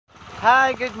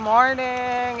Hi, good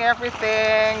morning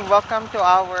everything. Welcome to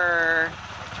our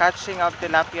catching of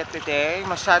tilapia today.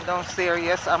 Masyadong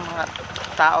serious ang mga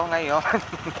tao ngayon.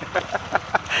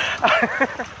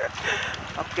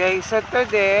 Okay, so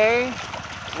today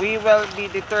we will be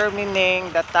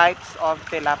determining the types of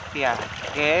tilapia.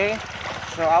 Okay,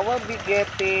 so I will be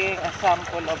getting a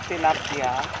sample of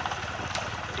tilapia.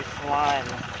 This one.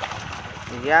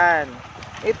 Yan.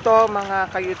 Ito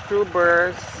mga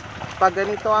ka-YouTubers, pag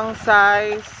ganito ang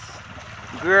size,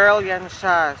 girl yan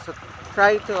siya. So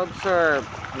try to observe,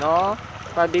 no?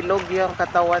 Pabilog yung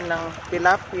katawan ng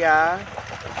tilapia.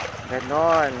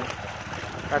 Ganon.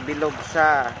 Pabilog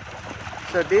siya.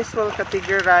 So this will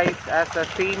categorize as a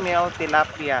female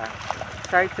tilapia.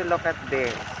 Try to look at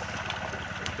this.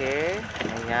 Okay?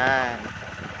 Ayan.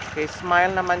 Okay,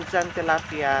 smile naman dyan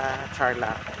tilapia,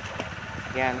 Charla.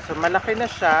 Yan. So malaki na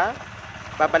siya.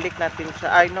 Babalik natin siya.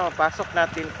 Ay no, pasok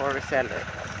natin for reseller.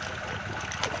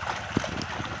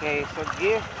 Okay, so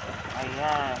gift.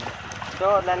 Ayan.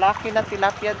 So, lalaki na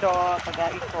tilapia do.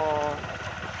 Tagai ko.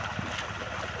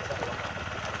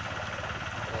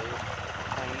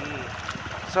 Okay.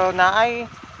 So, naay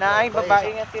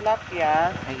babae nga tilapia.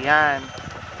 Ayan.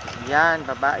 Ayan,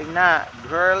 babae na.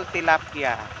 Girl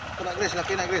tilapia. Ito na, Grace.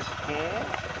 Laki na, Grace. Okay.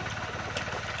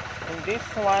 And this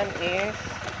one is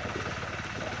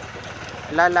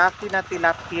lalaki na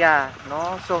tilapia,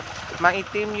 no? So,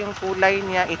 maitim yung kulay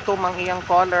niya. Itom ang iyang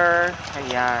color.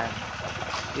 Ayan.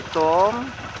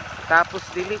 Itom. Tapos,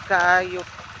 dili kaayo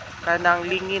kanang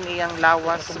lingin iyang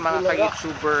lawas mga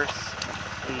ka-YouTubers.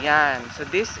 Ayan. So,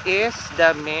 this is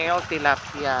the male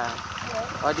tilapia.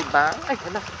 O, diba? Ay,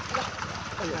 hala.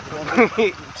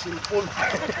 Silpon.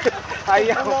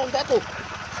 Ayaw. Ano ang dato?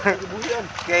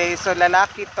 Okay, so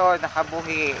lalaki to,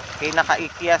 nakabuhi. Okay,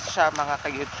 nakaikyas siya mga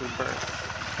ka-YouTubers.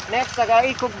 Next,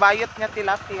 tagay kong bayot nga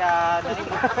tilapia.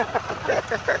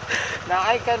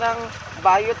 Naay ka ng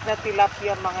bayot na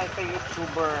tilapia mga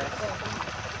ka-YouTubers.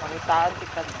 Pangitaan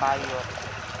kitag bayot.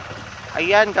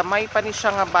 Ayan, gamay pa ni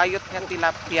siya nga bayot nga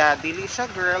tilapia. Dili siya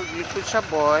girl, dili siya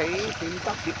boy.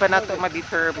 Di pa nato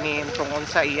ma-determine kung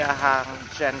unsa iyahang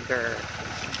gender.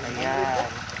 Ayan.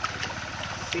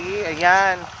 See,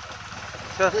 ayan.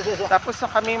 So, tapos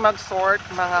na kami mag-sort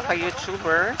mga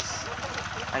ka-YouTubers.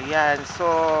 Ayan,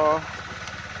 so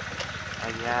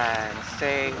ayan.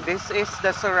 Say, this is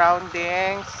the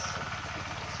surroundings.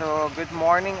 So, good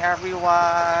morning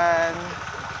everyone.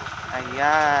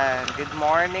 Ayan, good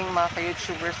morning mga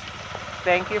ka-YouTubers.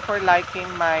 Thank you for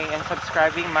liking and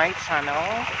subscribing my channel.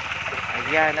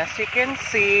 Ayan, as you can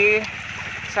see,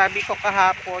 sabi ko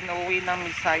kahapon, uwi ng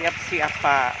Misayap si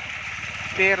Apa.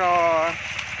 Pero,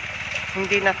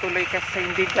 hindi natuloy kasi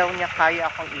hindi daw niya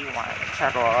kaya akong iwan.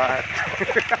 Charot.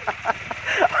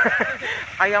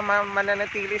 Kaya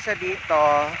mananatili siya dito.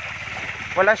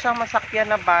 Wala siyang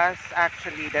masakyan na bus.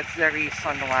 Actually, that's the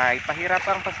reason why. Pahirap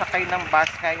ang pasakay ng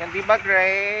bus ngayon. Di ba,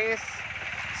 Grace?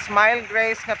 Smile,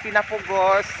 Grace, nga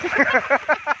pinapugos.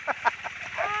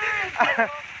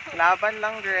 Laban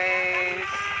lang,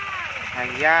 Grace.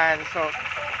 Ayan. So,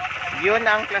 yun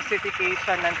ang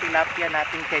classification ng tilapia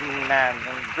natin kanina.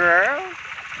 Girl,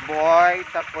 boy,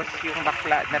 tapos yung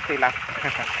bakla na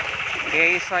tilapia.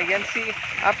 Okay, so ayan si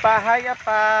Apa. Hi,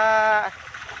 Apa.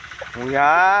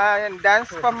 Yan,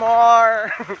 dance pa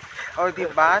more. O,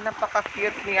 diba?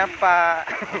 Napaka-cute ni Apa.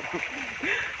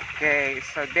 Okay,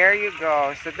 so there you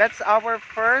go. So that's our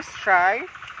first try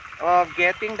of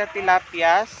getting the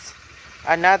tilapias.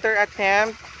 Another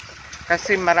attempt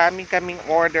kasi marami kaming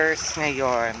orders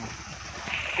ngayon.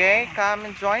 Okay, come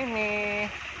and join me.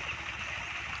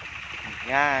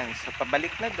 Yan, so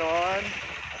pabalik na doon.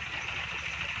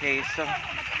 Okay, so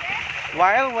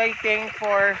while waiting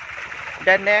for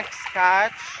the next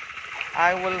catch,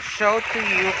 I will show to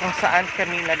you kung saan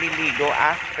kami naliligo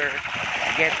after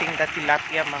getting the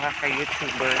tilapia mga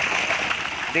ka-YouTubers.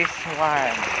 This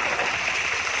one.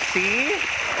 See?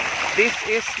 This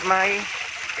is my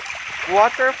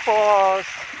waterfalls.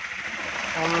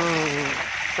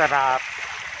 Sarap.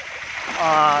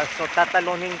 So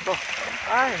tatalunin ko.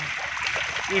 Ay,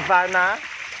 Ivana.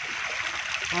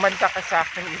 Umanta ka sa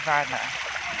akin, Ivana.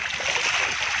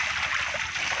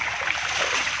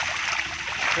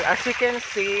 So as you can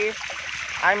see,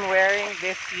 I'm wearing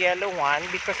this yellow one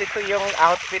because ito yung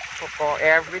outfit ko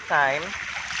every time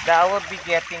that I will be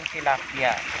getting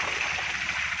tilapia.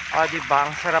 Diba?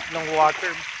 Ang sarap ng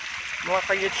water. Mga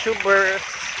ka-YouTubers.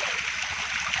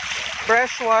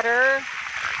 Fresh water.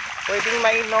 Pwedeng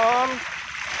mainom.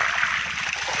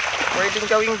 Pwedeng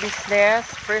gawing business.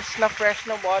 Fresh na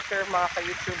water mga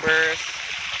ka-YouTubers.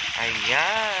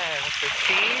 Ayan. So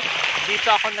see, dito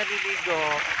ako naliligo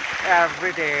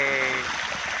everyday.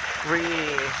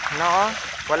 Free, no?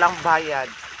 Walang bayad.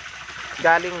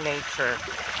 Galing nature.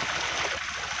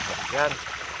 Ayan.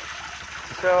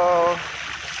 So,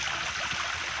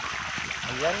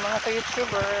 ayan mga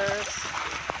ka-YouTubers.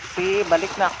 See,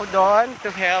 balik na ako doon to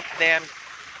help them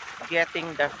getting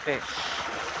the fish.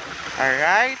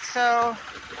 Alright, so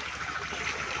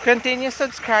continue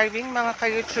subscribing mga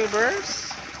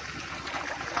ka-YouTubers.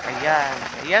 Ayan.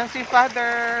 Ayan si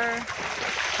Father.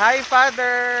 Hi,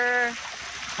 Father.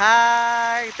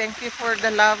 Hi. Thank you for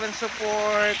the love and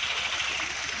support.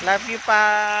 Love you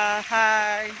pa.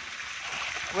 Hi.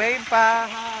 Wave pa.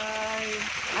 Hi.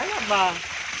 Ano ba?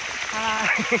 Hi.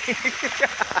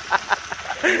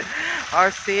 Or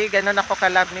see, ganun ako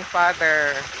kalab ni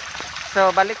Father.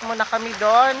 So, balik muna kami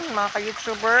doon, mga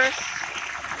ka-YouTubers.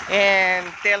 And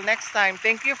till next time,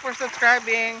 thank you for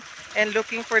subscribing and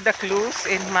looking for the clues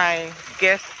in my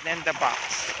guest in the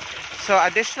box. So,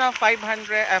 additional 500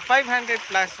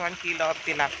 plus 1 kilo of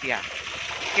tilapia.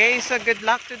 Okay, so good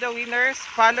luck to the winners.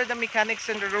 Follow the mechanics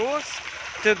and the rules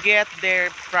to get their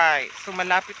prize. So,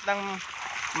 malapit lang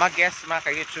mag-guess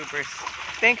mga ka-YouTubers.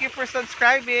 Thank you for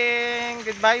subscribing.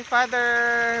 Goodbye,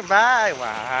 Father. Bye.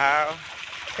 Wow.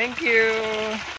 Thank you.